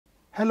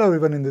Hello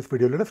everyone, in this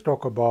video let us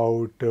talk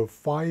about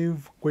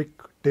 5 quick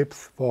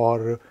tips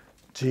for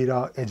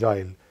Jira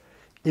Agile.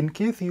 In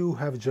case you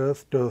have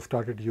just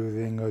started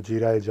using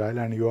Jira Agile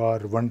and you are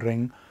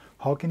wondering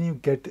how can you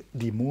get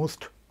the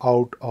most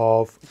out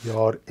of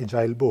your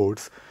Agile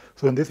boards.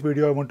 So in this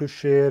video I want to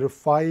share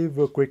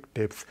 5 quick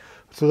tips.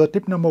 So the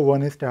tip number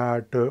 1 is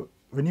that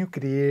when you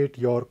create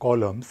your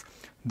columns,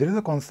 there is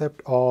a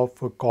concept of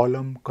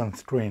column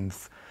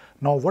constraints.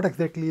 Now what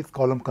exactly is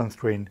column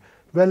constraint?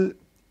 Well,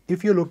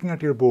 if you're looking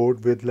at your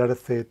board with, let us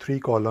say, 3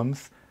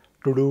 columns,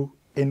 to do,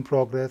 in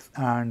progress,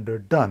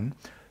 and done,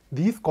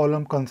 these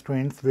column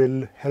constraints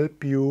will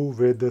help you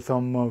with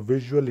some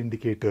visual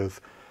indicators.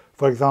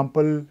 For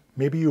example,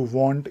 maybe you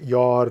want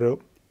your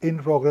in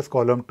progress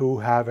column to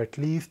have at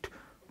least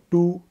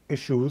 2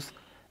 issues,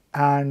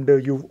 and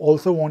you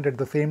also want at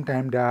the same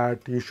time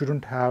that you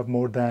shouldn't have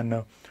more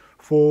than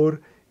 4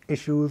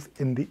 issues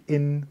in the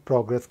in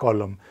progress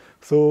column.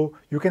 So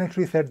you can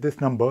actually set this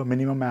number,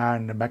 minimum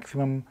and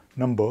maximum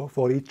number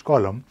for each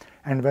column,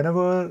 and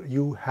whenever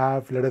you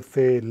have, let us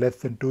say, less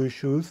than 2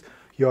 issues,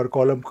 your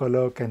column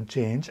color can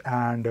change,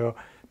 and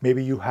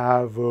maybe you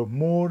have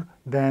more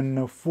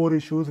than 4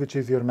 issues, which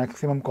is your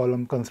maximum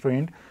column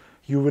constraint,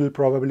 you will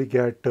probably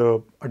get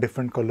a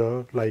different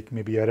color, like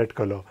maybe a red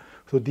color.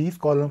 So these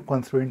column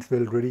constraints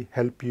will really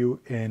help you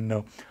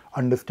in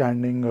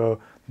understanding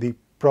the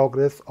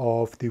progress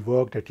of the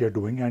work that you're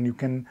doing, and you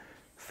can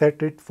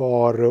set it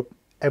for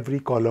every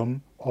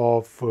column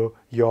of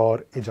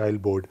your Agile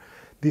board.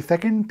 The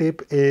second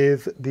tip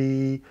is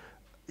the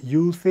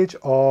usage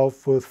of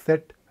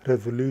set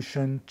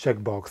resolution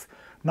checkbox.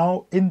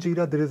 Now in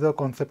Jira there is a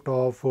concept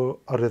of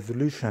a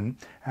resolution,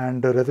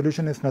 and a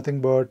resolution is nothing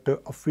but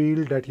a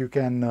field that you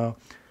can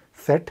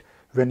set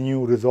when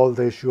you resolve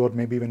the issue, or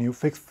maybe when you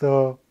fix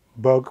the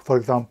bug, for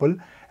example.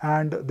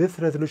 And this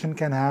resolution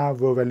can have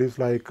values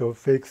like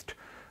fixed,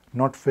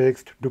 not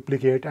fixed,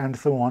 duplicate, and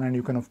so on, and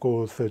you can of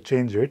course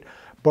change it.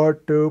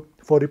 But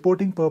for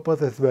reporting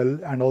purpose as well,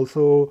 and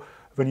also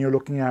when you're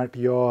looking at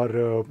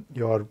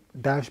your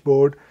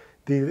dashboard,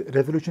 the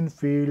resolution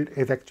field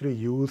is actually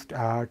used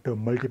at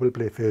multiple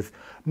places.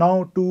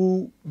 Now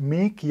to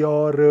make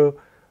your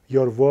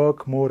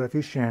work more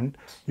efficient,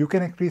 you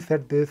can actually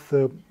set this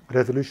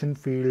resolution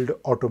field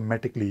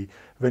automatically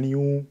when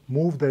you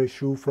move the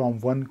issue from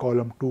one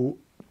column to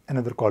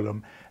another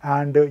column,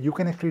 and you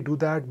can actually do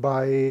that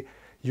by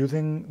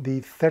using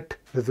the set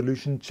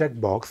resolution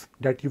checkbox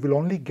that you will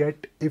only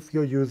get if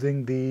you're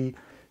using the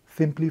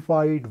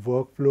simplified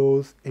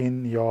workflows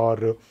in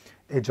your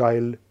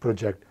Agile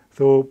project.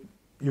 So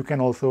you can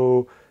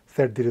also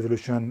set the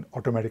resolution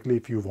automatically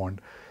if you want.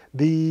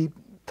 The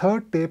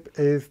third tip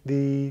is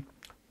the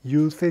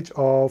usage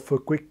of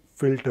quick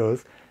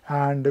filters,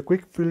 and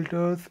quick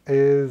filters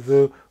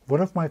is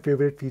one of my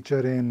favorite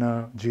feature in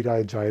Jira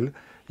Agile.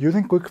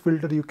 Using quick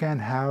filter you can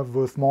have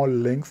small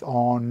links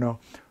on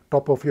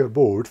top of your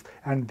boards,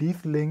 and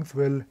these links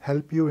will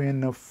help you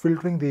in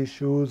filtering the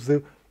issues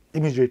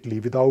immediately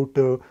without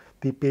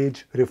the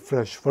page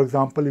refresh. For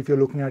example, if you're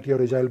looking at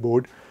your Agile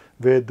board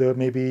with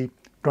maybe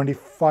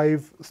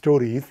 25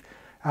 stories,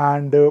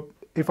 and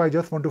if I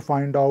just want to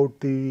find out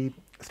the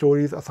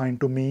stories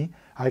assigned to me,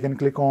 I can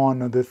click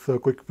on this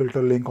quick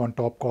filter link on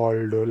top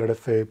called, let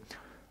us say,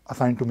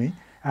 assigned to me,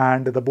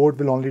 and the board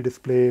will only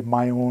display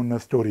my own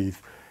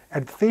stories.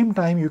 At the same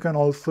time, you can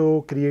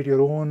also create your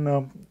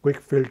own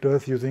quick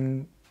filters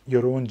using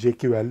your own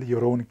JQL,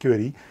 your own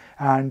query,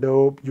 and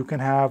you can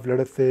have, let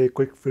us say,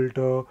 quick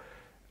filter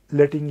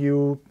letting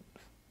you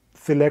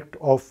select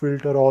or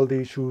filter all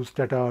the issues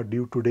that are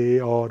due today,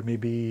 or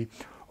maybe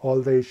all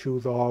the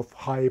issues of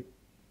high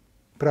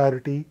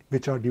priority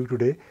which are due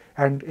today.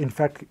 And in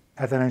fact,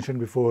 as I mentioned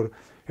before,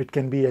 it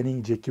can be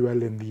any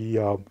JQL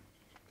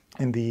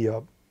in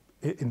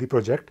the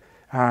project,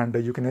 and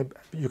you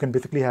can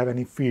basically have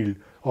any field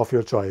of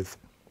your choice.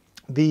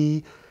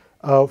 The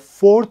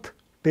fourth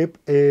tip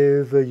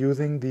is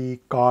using the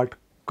card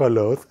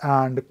colors,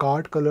 and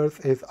card colors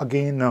is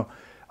again a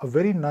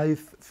very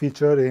nice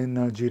feature in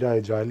Jira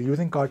Agile.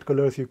 Using card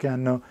colors, you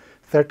can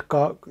set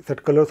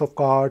colors of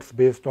cards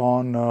based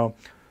on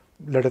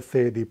let us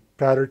say the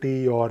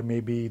priority, or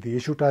maybe the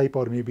issue type,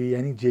 or maybe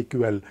any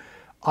JQL.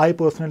 I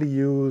personally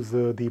use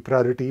the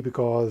priority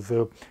because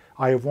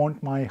I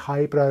want my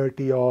high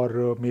priority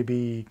or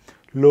maybe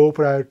low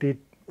priority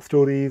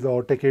stories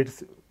or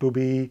tickets to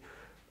be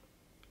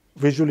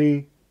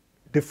visually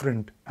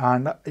different.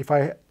 And if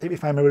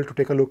I'm able to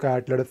take a look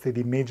at, let us say,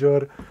 the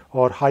major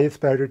or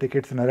highest priority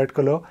tickets in a red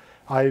color,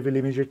 I will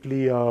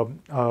immediately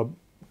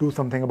do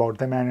something about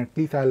them, and at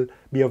least I'll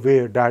be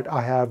aware that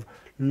I have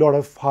a lot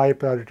of high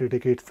priority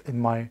tickets in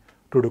my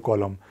to-do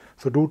column.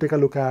 So do take a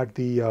look at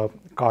the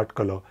card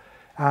color.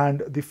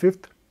 And the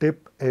fifth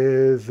tip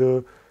is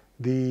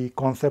the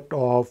concept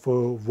of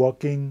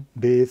working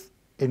days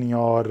in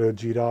your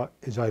Jira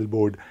Agile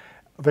board.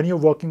 When you're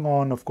working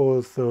on, of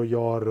course,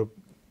 your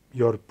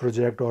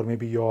project, or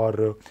maybe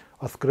you're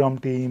a Scrum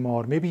team,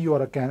 or maybe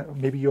you're a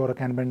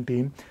Kanban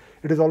team,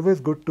 it is always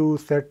good to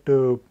set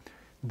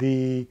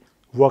the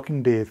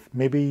working days.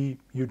 Maybe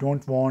you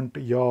don't want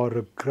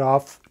your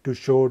graphs to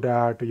show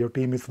that your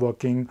team is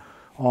working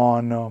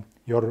on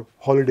your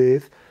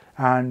holidays,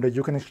 and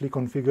you can actually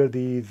configure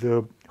these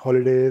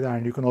holidays,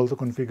 and you can also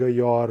configure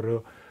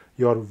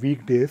your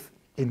weekdays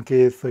in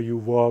case you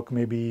work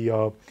maybe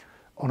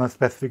on a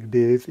specific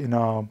days in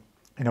a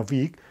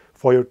week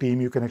for your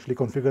team. You can actually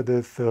configure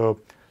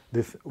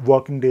this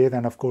working days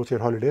and of course your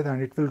holidays,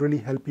 and it will really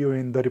help you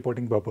in the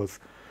reporting purpose.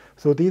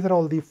 So these are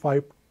all the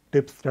 5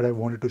 tips that I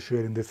wanted to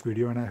share in this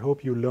video, and I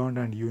hope you learned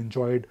and you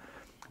enjoyed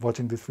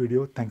watching this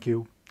video. Thank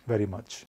you very much.